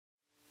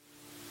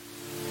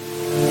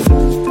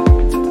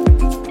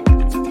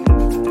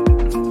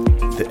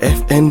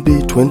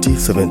FNB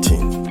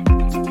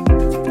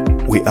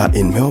 2017. We are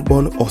in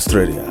Melbourne,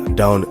 Australia,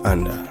 down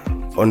under,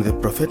 on the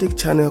prophetic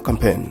channel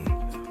campaign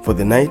for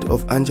the night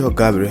of Angel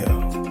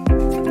Gabriel.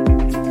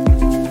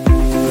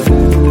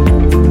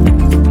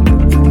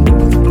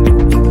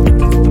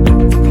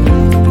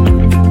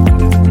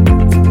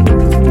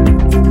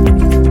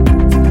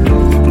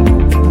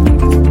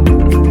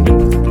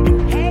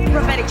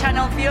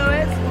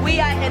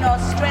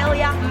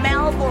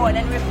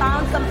 And we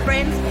found some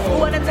friends who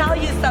want to tell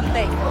you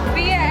something.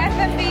 Be at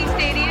FNB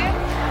Stadium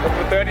on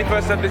the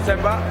 31st of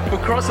December for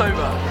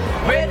crossover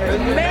with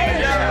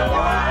Major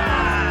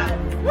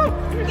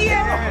One.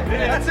 Yeah,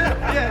 that's it.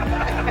 Yeah.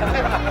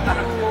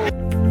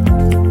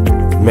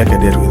 Make a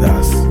date with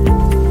us,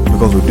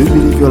 because we do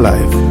believe your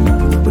life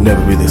will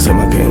never be the same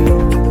again.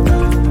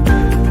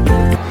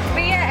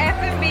 Be at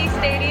FNB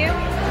Stadium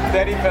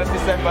 31st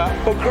December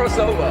for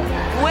crossover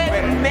with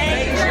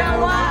Major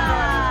One.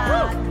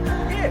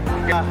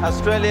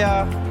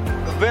 Australia,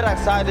 very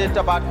excited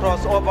about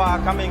crossover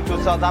coming to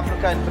South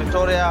Africa in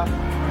Pretoria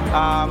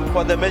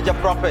for the major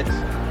prophet,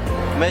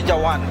 Major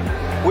One.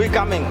 We're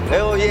coming,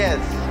 oh yes.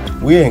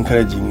 We are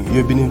encouraging you.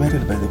 You've been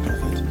invited by the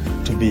prophet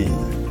to be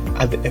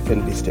at the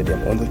FNB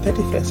Stadium on the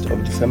 31st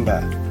of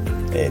December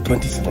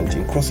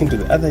 2017, crossing to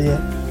the other year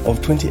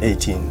of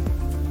 2018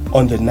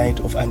 on the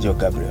night of Angel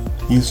Gabriel.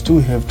 You still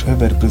have to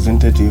have a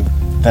representative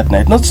that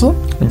night, not so?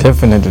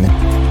 Definitely.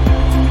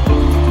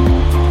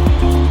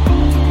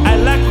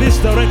 This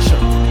direction.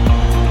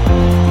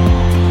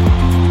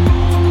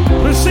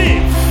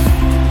 Receive.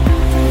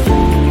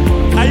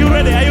 Are you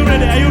ready? Are you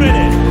ready? Are you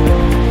ready?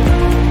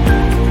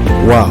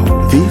 Wow,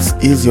 this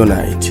is your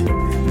night,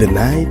 the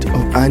night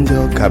of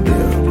Angel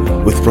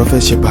Gabriel with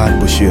Prophet Shepard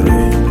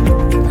Bushiri.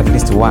 At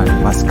least one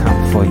must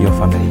come for your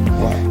family.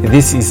 Wow.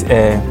 This is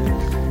a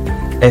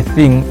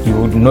thing you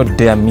would not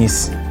dare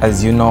miss.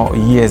 As you know,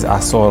 years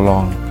are so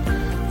long.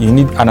 You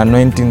need an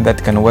anointing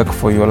that can work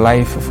for your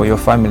life, for your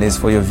families,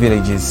 for your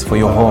villages, for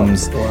your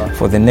homes,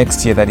 for the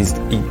next year that is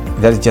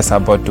just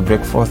about to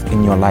break forth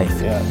in your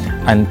life. Yeah.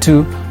 And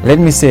two, let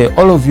me say,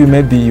 all of you,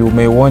 maybe you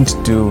may want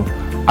to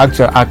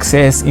actually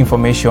access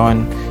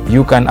information.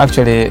 You can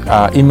actually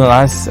email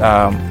us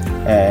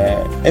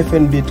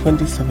FNB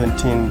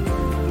 2017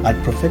 at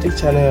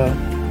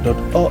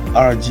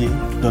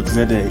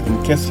propheticchannel.org.za.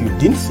 In case you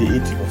didn't see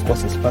it, of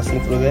course it's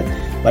passing through there,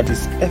 but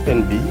it's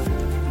FNB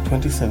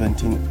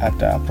 2017 at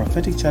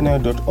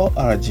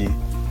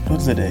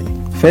propheticchannel.org.za.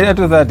 Further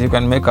to that, you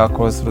can make a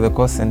call through the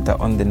call center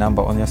on the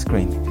number on your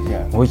screen.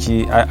 Yeah. Which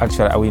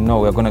actually we know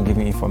we're going to give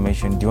you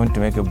information. Do you want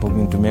to make a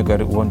booking?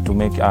 Want to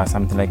make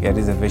something like a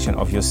reservation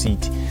of your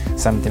seat,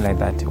 something like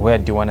that? Where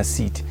do you want to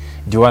sit?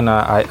 Do you want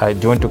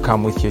to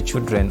come with your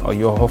children or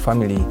your whole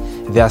family?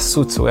 There are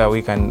suites where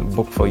we can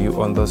book for you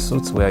on those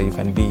suites where you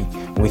can be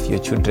with your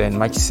children,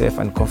 much safe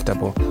and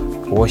comfortable,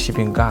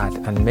 worshiping God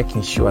and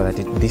making sure that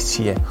this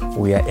year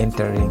we are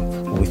entering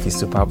with the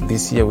superb.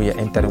 This year we are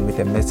entering with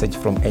a message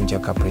from Angel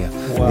Gabriel.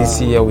 Wow.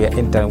 This year we are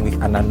entering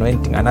with an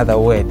anointing, another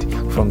word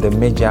from the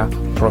major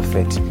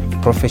prophet,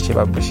 Prophet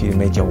Shepard Bushiri,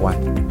 Major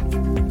One.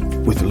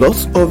 With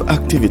lots of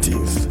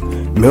activities,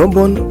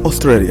 Melbourne,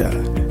 Australia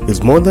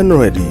is more than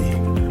ready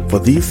for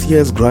this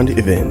year's grand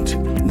event,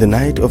 the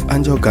night of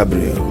Angel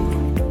Gabriel,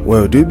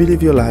 where we do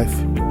believe your life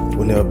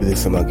will never be the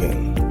same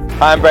again.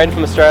 Hi, I'm Braden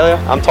from Australia.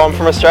 I'm Tom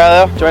from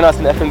Australia. Join us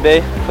in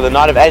FNB for the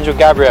night of Angel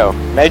Gabriel.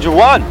 Major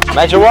One!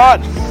 Major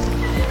One!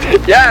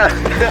 Yeah!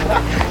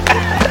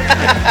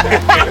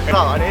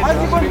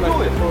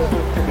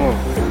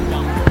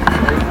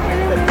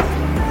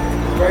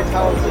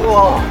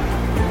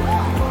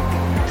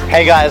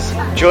 Hey guys,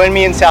 join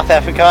me in South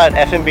Africa at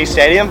FNB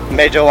Stadium,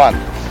 Major One.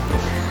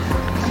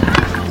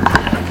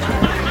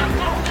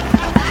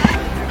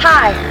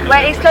 Hi,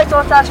 we're East Coast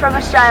All-Stars from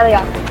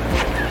Australia.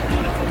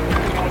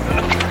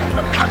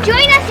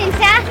 Join us in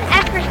South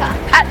Africa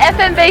at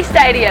FNB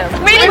Stadium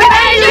with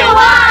Major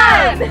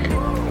One!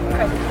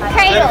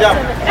 Cradle,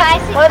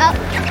 rising up.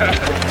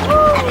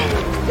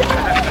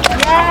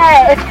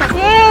 Yes!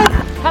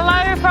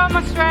 Hello from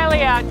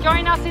Australia.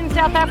 Join us in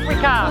South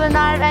Africa For the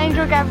night of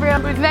Angel Gabriel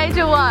with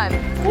Major One.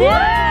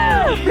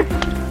 Yeah!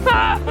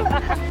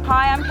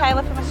 Hi, I'm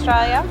Kayla from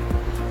Australia.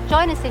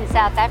 Join us in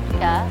South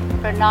Africa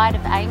for a night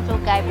of Angel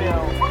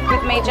Gabriel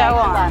with Major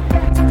One.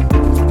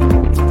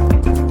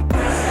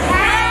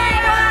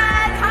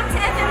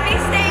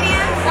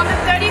 On the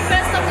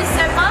 31st of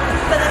December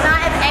for the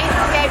night of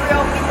Angel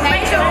Gabriel with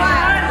Major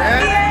One.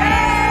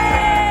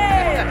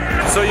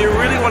 So you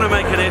really want to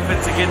make an effort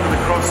to get to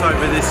the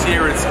crossover this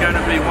year. It's going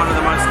to be one of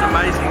the most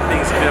amazing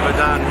things you've ever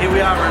done. Here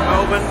we are in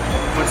Melbourne.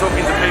 We're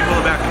talking to people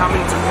about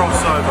coming to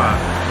crossover.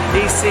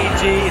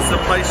 ECG is the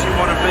place you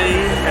want to be,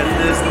 and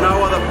there's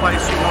no other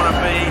place you want to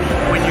be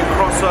when you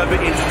cross over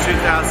into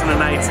 2018.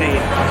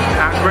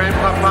 Our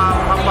grandpapa,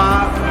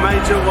 Papa,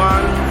 Major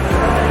One,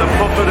 the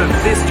prophet of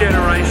this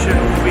generation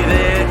will be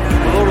there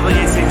with all of the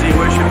ECG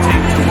worship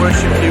team to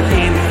worship you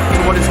in to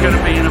what is going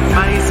to be an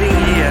amazing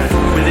year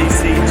with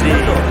ECG.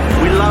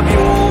 We love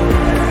you all.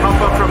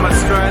 Papa from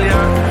Australia,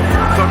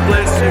 God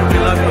bless you. We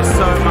love you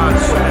so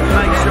much. And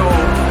make sure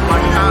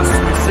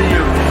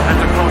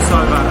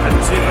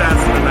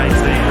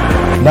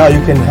Now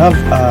you can have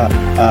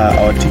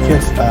our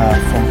tickets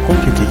from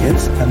Conky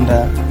Tickets and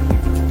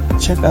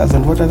Checkers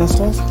and what other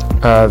stores?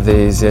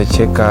 There's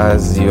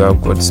Checkers, you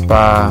have got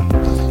Spa,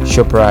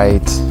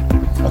 ShopRite.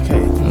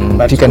 Okay.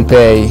 But Pick and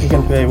Pay. Pick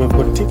and Pay. We've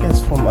got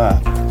tickets from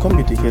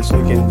Conky Tickets, so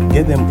you can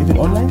get them even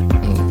online?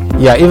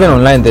 Yeah, even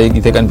online they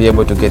can be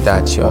able to get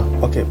that, sure.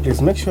 Okay,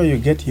 please make sure you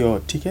get your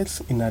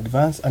tickets in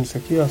advance and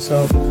secure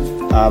yourself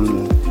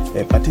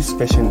a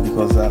participation,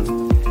 because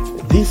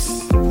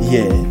this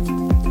year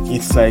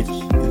it's like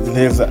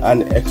there's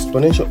an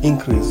exponential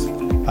increase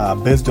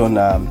based on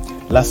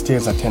last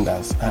year's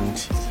attendance,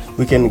 and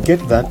we can get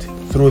that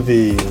through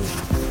the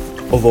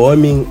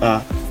overwhelming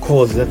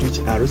calls that which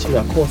are reaching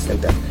our call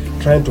center,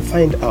 trying to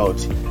find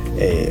out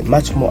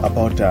much more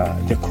about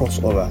the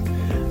crossover.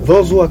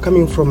 Those who are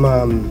coming from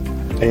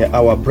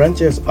our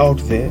branches out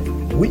there,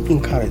 we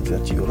encourage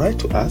that you write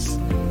to us,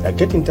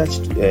 get in touch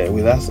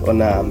with us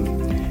on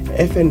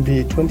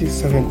FNB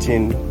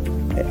 2017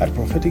 at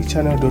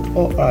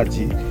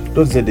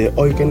propheticchannel.org.za,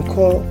 or you can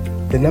call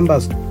the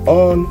numbers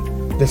on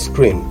the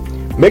screen.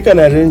 Make an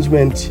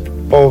arrangement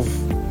of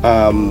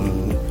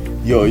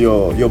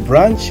your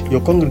branch,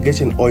 your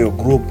congregation, or your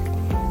group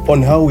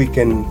on how we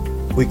can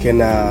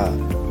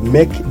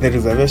make the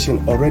reservation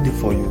already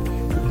for you,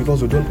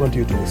 because we don't want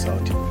you to miss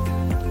out.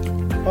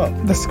 Oh,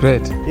 that's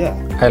great. Yeah,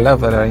 I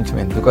love that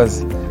arrangement,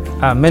 because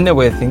many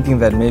were thinking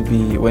that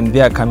maybe when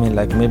they are coming,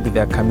 like maybe they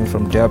are coming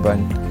from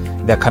Durban,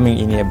 they are coming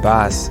in a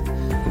bus,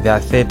 there are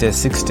 30,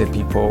 60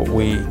 people.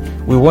 We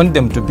want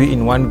them to be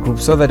in one group,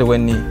 so that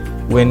when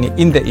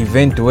in the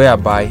event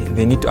whereby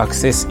they need to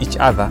access each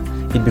other,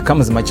 it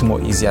becomes much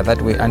more easier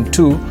that way. And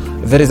two,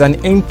 there is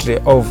an entry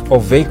of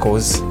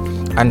vehicles,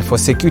 and for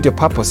security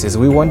purposes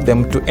we want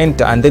them to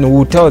enter, and then we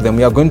will tell them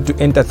we are going to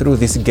enter through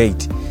this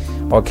gate.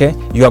 Okay,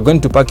 you are going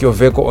to park your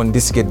vehicle on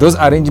this gate. Those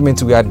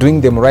arrangements, we are doing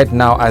them right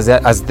now as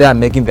they are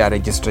making their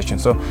registration.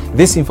 So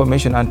this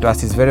information unto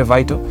us is very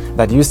vital,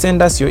 that you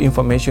send us your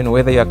information,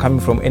 whether you are coming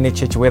from any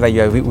church, whether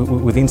you are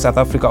within South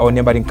Africa or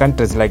neighboring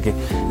countries like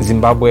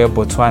Zimbabwe,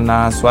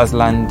 Botswana,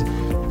 Swaziland,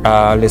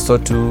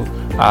 Lesotho,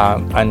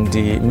 and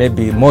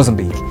maybe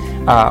Mozambique.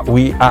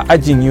 We are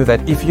urging you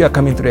that if you are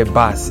coming through a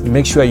bus,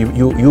 make sure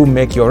you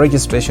make your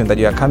registration that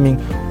you are coming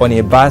on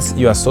a bus.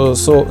 You are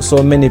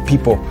so many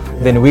people,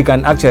 then we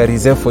can actually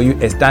reserve for you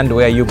a stand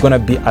where you're gonna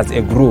be as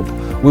a group.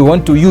 We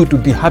want you to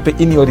be happy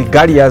in your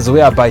regalias,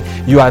 whereby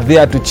you are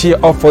there to cheer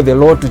off for the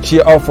Lord, to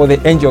cheer off for the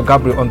angel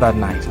Gabriel on that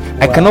night. Wow.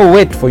 I cannot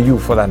wait for you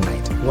for that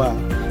night. Wow.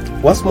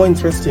 What's more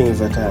interesting is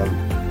that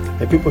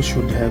the people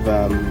should have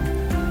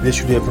they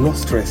should have no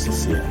stress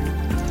this year.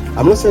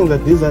 I'm not saying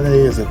that these other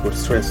years have got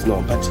stress,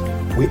 no, but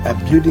we are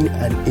building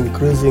and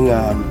increasing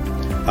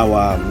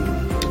our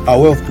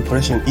way of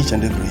preparation each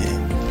and every year.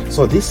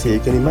 So this year,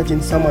 you can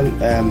imagine someone,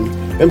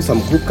 maybe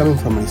some group coming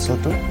from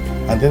Lesotho,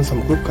 and then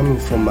some group coming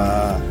from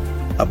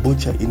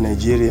Abuja in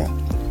Nigeria.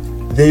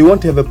 They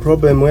won't have a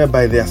problem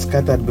whereby they are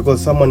scattered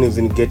because someone is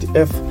in gate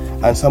F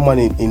and someone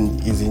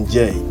is in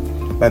J.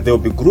 But they will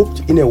be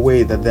grouped in a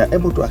way that they are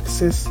able to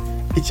access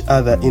each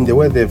other in the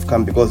way they've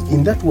come, because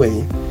in that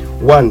way,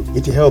 one,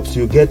 it helps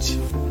you get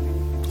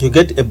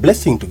a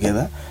blessing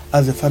together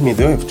as a family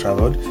they have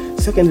traveled.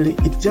 Secondly,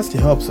 it just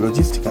helps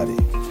logistically.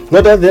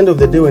 Not at the end of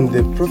the day when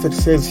the prophet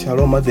says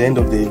shalom at the end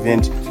of the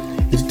event,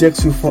 it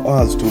takes you 4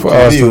 hours to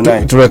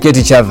reunite. To locate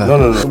each other.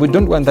 No. We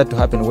don't want that to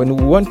happen. When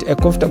we want a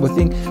comfortable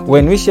thing,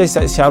 when we say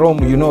shalom,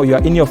 you know you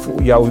are in you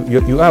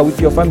are with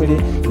your family.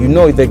 You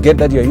know the gate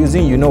that you are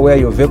using. You know where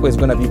your vehicle is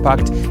going to be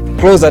parked,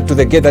 closer to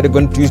the gate that you're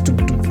going to use, to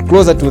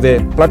closer to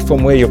the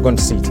platform where you're going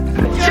to sit. Join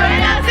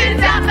us in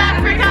South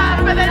Africa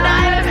for the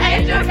night of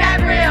Angel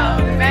Gabriel.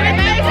 Make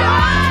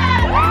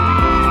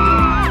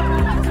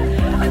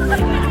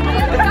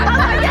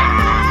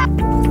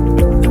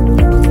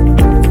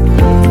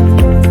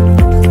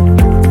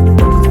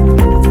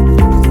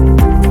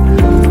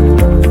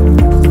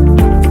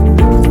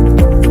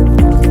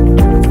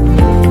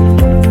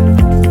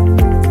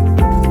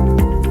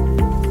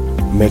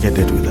Make a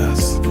date with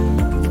us.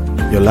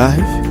 Your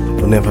life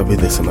will never be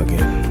the same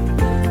again.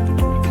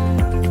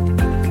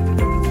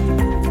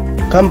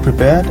 Come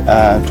prepared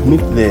to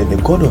meet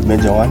the God of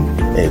Major One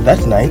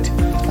that night,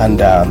 and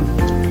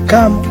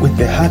come with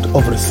the heart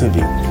of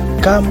receiving.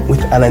 Come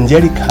with an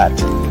angelic heart,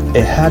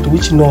 a heart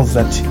which knows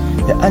that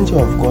the angel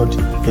of God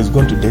is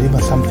going to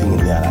deliver something in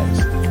their lives,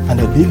 and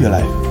I believe your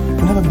life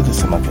will never be the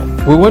same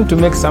again. We want to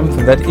make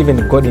something that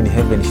even God in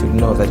heaven should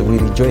know, that we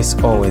rejoice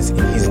always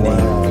in His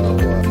name.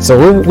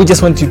 So we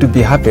just want you to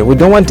be happy. We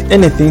don't want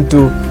anything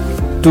to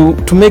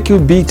make you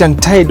be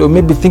tongue-tied or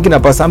maybe thinking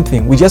about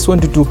something. We just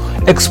want you to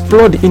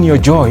explode in your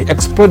joy,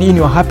 explode in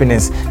your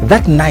happiness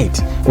that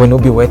night when we'll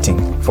be waiting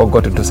for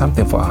God to do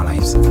something for our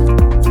lives.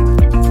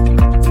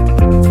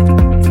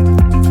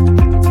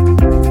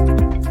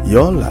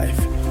 Your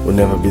life will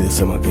never be the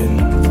same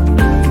again.